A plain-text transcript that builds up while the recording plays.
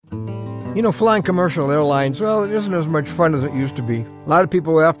You know, flying commercial airlines, well, it isn't as much fun as it used to be. A lot of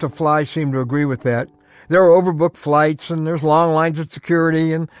people who have to fly seem to agree with that. There are overbooked flights, and there's long lines at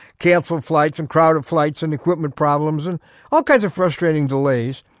security, and canceled flights, and crowded flights, and equipment problems, and all kinds of frustrating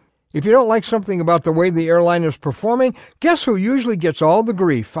delays. If you don't like something about the way the airline is performing, guess who usually gets all the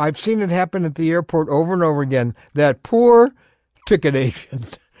grief? I've seen it happen at the airport over and over again. That poor ticket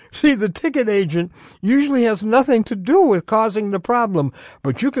agent. See, the ticket agent usually has nothing to do with causing the problem,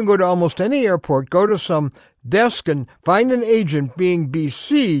 but you can go to almost any airport, go to some desk and find an agent being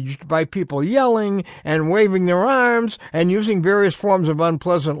besieged by people yelling and waving their arms and using various forms of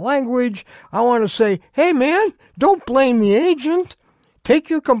unpleasant language. I want to say, hey man, don't blame the agent. Take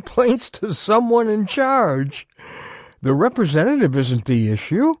your complaints to someone in charge. The representative isn't the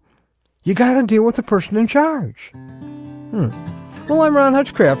issue. You got to deal with the person in charge. Well, I'm Ron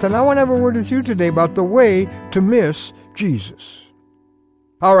Hutchcraft, and I want to have a word with you today about the way to miss Jesus.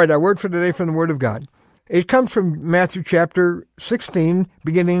 All right, our word for today from the Word of God. It comes from Matthew chapter 16,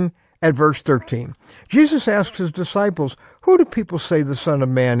 beginning at verse 13. Jesus asked his disciples, "Who do people say the Son of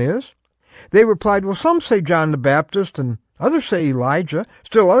Man is?" They replied, "Well, some say John the Baptist, and others say Elijah.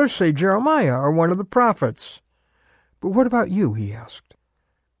 Still others say Jeremiah or one of the prophets." "But what about you?" he asked.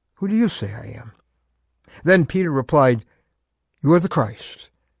 "Who do you say I am?" Then Peter replied, "You are the Christ,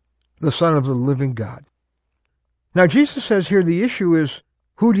 the Son of the living God." Now Jesus says here the issue is,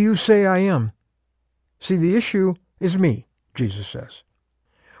 who do you say I am? See, the issue is me, Jesus says.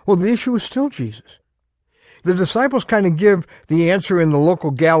 Well, the issue is still Jesus. The disciples kind of give the answer in the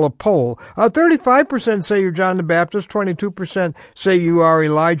local Gallup poll. 35% say you're John the Baptist, 22% say you are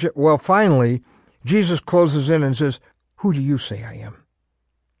Elijah. Well, finally, Jesus closes in and says, who do you say I am?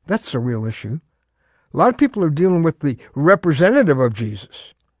 That's the real issue. A lot of people are dealing with the representative of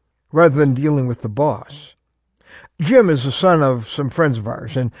Jesus rather than dealing with the boss. Jim is the son of some friends of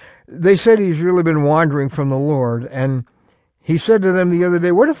ours, and they said he's really been wandering from the Lord, and he said to them the other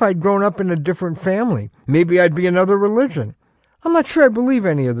day, what if I'd grown up in a different family? Maybe I'd be another religion. I'm not sure I believe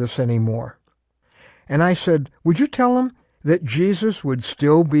any of this anymore. And I said, would you tell him that Jesus would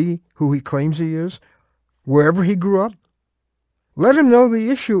still be who he claims he is, wherever he grew up? Let him know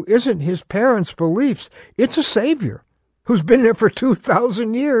the issue isn't his parents' beliefs. It's a Savior who's been there for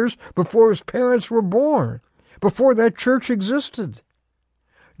 2,000 years before his parents were born, before that church existed.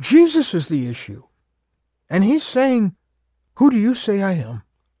 Jesus is the issue. And he's saying, who do you say I am?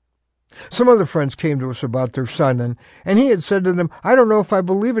 Some other friends came to us about their son, and he had said to them, I don't know if I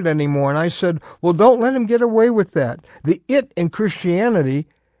believe it anymore. And I said, well, don't let him get away with that. The it in Christianity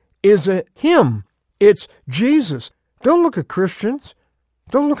is a him. It's Jesus. Don't look at Christians.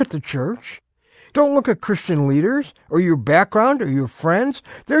 Don't look at the church. Don't look at Christian leaders or your background or your friends.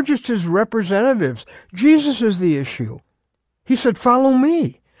 They're just his representatives. Jesus is the issue. He said, follow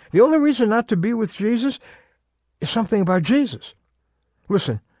me. The only reason not to be with Jesus is something about Jesus.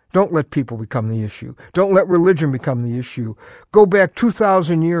 Listen, don't let people become the issue. Don't let religion become the issue. Go back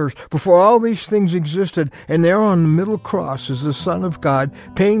 2,000 years before all these things existed, and there on the middle cross is the Son of God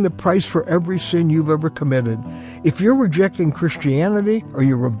paying the price for every sin you've ever committed. If you're rejecting Christianity or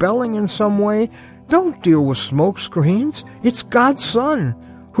you're rebelling in some way, don't deal with smoke screens. It's God's Son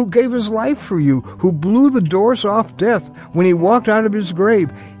who gave his life for you, who blew the doors off death when he walked out of his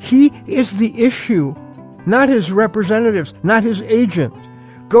grave. He is the issue, not his representatives, not his agent.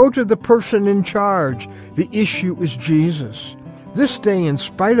 Go to the person in charge. The issue is Jesus. This day, in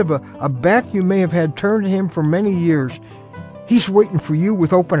spite of a back you may have had turned to him for many years, he's waiting for you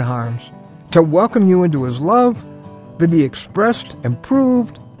with open arms to welcome you into his love that he expressed and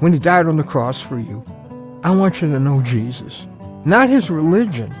proved when he died on the cross for you. I want you to know Jesus. Not his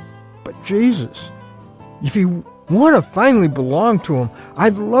religion, but Jesus. If you want to finally belong to him,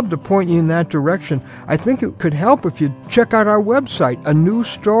 I'd love to point you in that direction. I think it could help if you check out our website,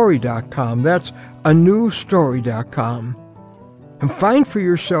 anewstory.com. That's anewstory.com. And find for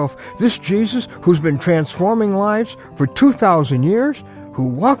yourself this Jesus who's been transforming lives for 2,000 years, who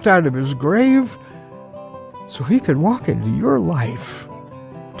walked out of his grave so he could walk into your life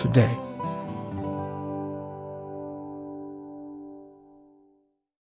today.